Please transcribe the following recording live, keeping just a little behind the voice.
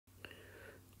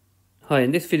Hi,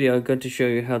 in this video I'm going to show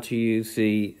you how to use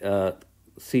the CASIO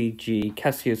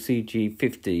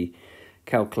CG50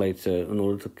 calculator in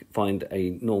order to find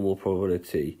a normal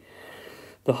probability.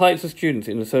 The heights of students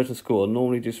in a certain school are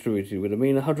normally distributed with a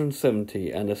mean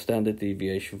 170 and a standard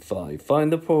deviation 5. Find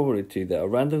the probability that a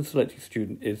random selected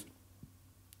student is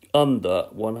under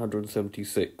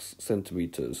 176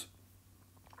 centimeters.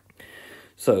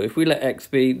 So if we let x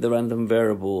be the random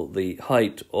variable, the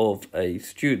height of a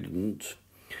student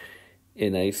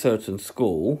in a certain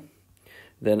school,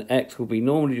 then x will be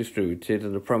normally distributed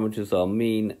and the parameters are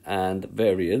mean and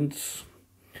variance.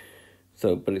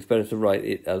 So, but it's better to write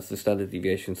it as the standard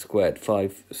deviation squared,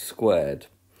 5 squared.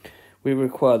 We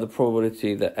require the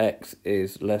probability that x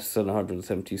is less than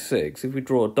 176. If we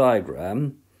draw a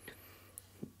diagram,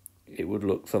 it would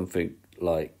look something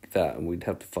like that, and we'd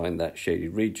have to find that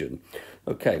shaded region.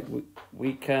 Okay,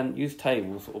 we can use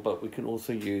tables, but we can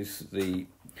also use the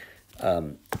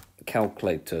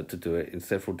calculator to do it in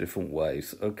several different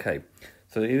ways. Okay,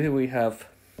 so here we have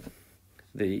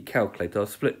the calculator. I'll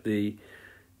split the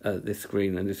this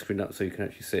screen and this screen up so you can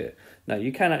actually see it. Now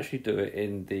you can actually do it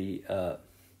in the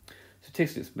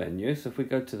statistics menu. So if we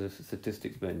go to the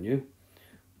statistics menu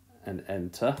and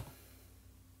enter,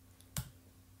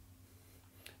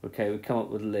 okay, we come up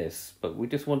with lists, but we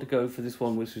just want to go for this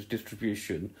one, which is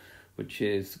distribution, which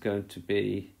is going to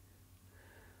be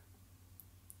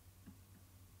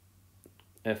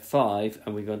F5,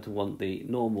 and we're going to want the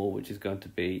normal, which is going to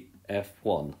be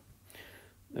F1.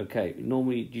 Okay,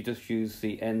 normally you just use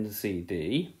the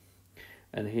NCD,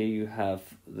 and here you have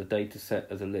the data set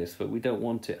as a list, but we don't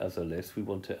want it as a list, we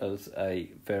want it as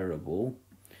a variable,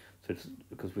 so it's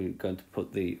because we're going to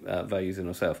put the values in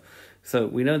ourselves. So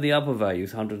we know the upper value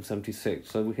is 176,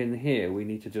 so in here we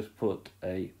need to just put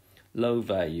a low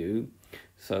value.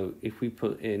 So if we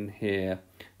put in here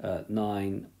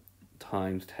 9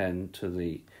 times 10 to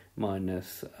the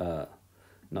minus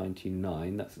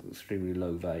 99, that's an extremely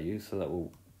low value, so that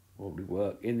will probably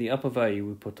work. In the upper value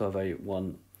we put our value at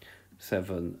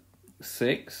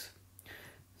 176.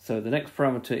 So the next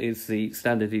parameter is the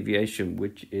standard deviation,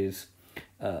 which is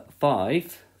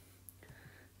 5,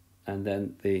 and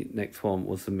then the next one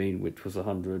was the mean, which was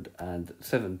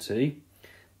 170,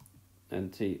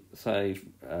 and to save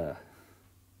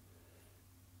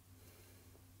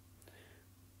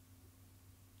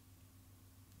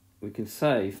we can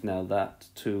save now that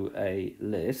to a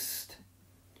list,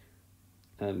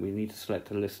 and we need to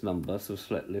select a list number, so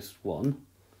select list 1.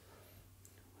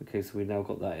 Okay, so we now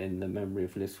got that in the memory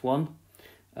of list 1.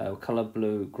 Colour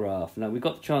blue graph. Now we've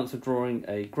got the chance of drawing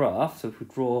a graph, so if we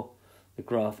draw the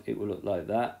graph it will look like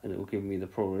that, and it will give me the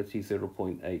probability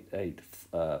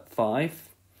 0.885.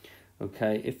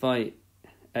 Okay, if I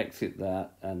exit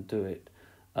that and do it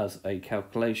as a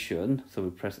calculation, so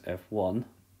we press F1,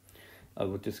 I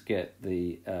will just get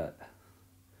the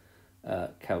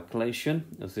calculation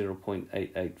of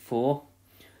 0.884.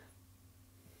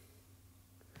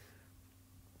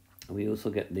 We also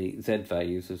get the Z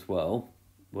values as well,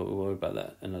 but we'll worry about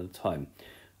that another time.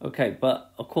 Okay,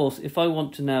 but of course, if I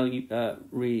want to now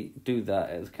redo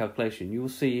that as a calculation, you will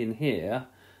see in here,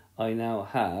 I now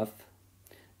have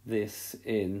this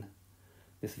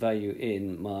value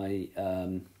in my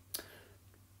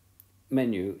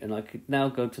menu, and I could now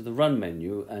go to the run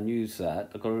menu and use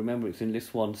that. I've got to remember it's in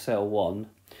list 1, cell 1.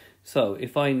 So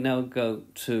if I now go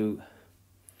to,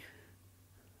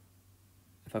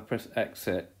 if I press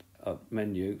exit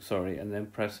menu, and then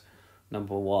press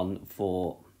number 1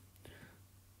 for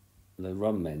the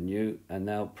run menu, and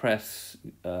now press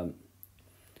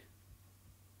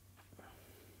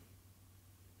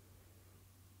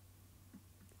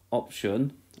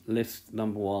option list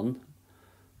number 1,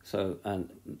 so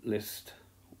and list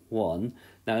 1.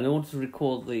 Now in order to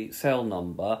record the cell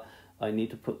number I need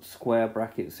to put square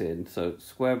brackets in, so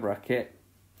square bracket,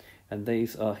 and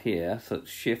these are here, so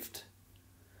it's shift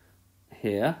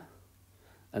here,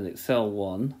 and it's cell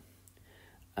 1,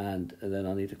 and then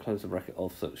I need to close the bracket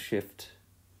off, so it's shift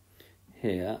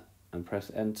here and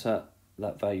press enter.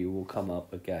 That value will come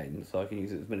up again, so I can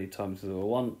use it as many times as I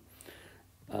want.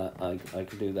 I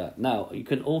can do that. Now you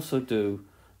can also do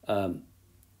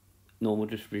normal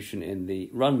distribution in the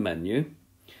run menu.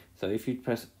 So if you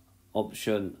press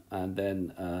option and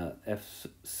then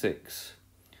F6,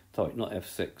 sorry, not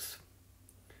F6,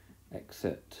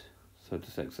 exit, so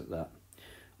just exit that,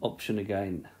 option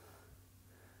again,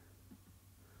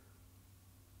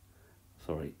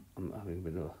 sorry, I'm having a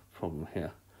bit of a problem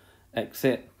here,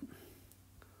 exit,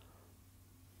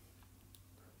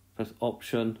 press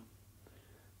option,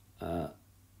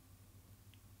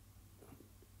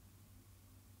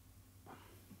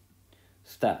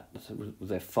 stat was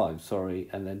F5, sorry,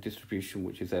 and then distribution,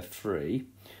 which is F3.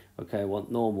 Okay, I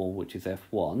want normal, which is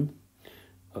F1.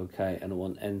 Okay, and I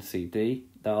want NCD.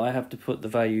 Now I have to put the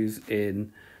values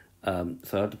in, so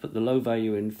I have to put the low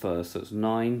value in first, so it's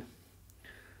 9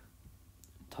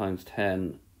 times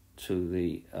 10 to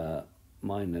the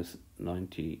minus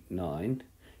 99,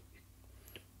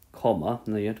 comma,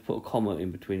 and then you have to put a comma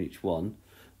in between each one,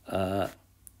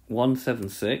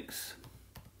 176,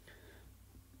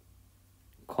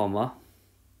 comma.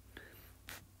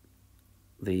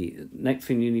 The next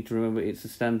thing you need to remember, it's the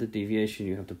standard deviation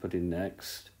you have to put in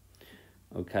next.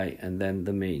 Okay, and then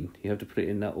the mean. You have to put it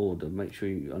in that order. Make sure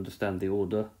you understand the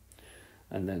order.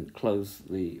 And then close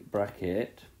the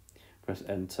bracket. Press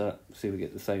enter. See if we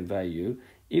get the same value.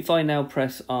 If I now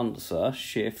press answer,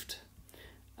 shift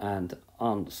and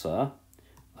answer,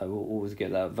 I will always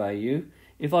get that value.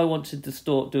 If I wanted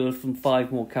to do from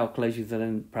 5 more calculations and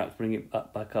then perhaps bring it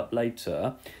back up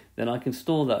later, then I can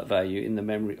store that value in the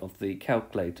memory of the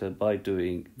calculator by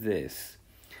doing this.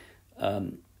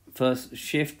 First,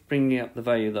 shift, bringing up the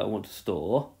value that I want to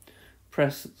store.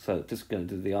 Press, so just going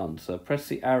to do the answer. Press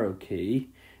the arrow key,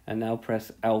 and now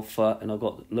press alpha, and I've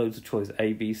got loads of choice,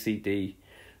 A, B, C, D,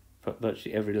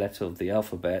 virtually every letter of the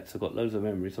alphabet. So I've got loads of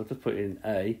memory, so I'll just put it in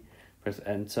A, press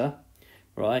enter.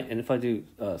 Right, and if I do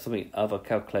something other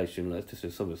calculation, let's just do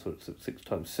something sort of 6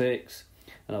 times 6,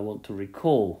 and I want to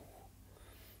recall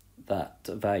that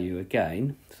value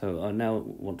again, so I now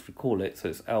want to recall it, so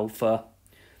it's alpha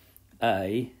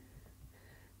A,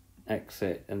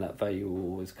 exit, and that value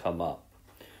will always come up.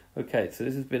 Okay, so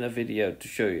this has been a video to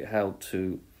show you how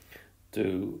to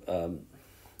do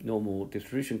normal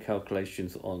distribution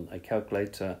calculations on a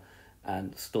calculator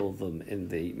and store them in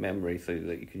the memory so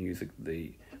that you can use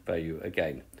the value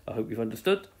again. I hope you've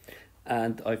understood,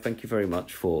 and I thank you very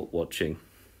much for watching.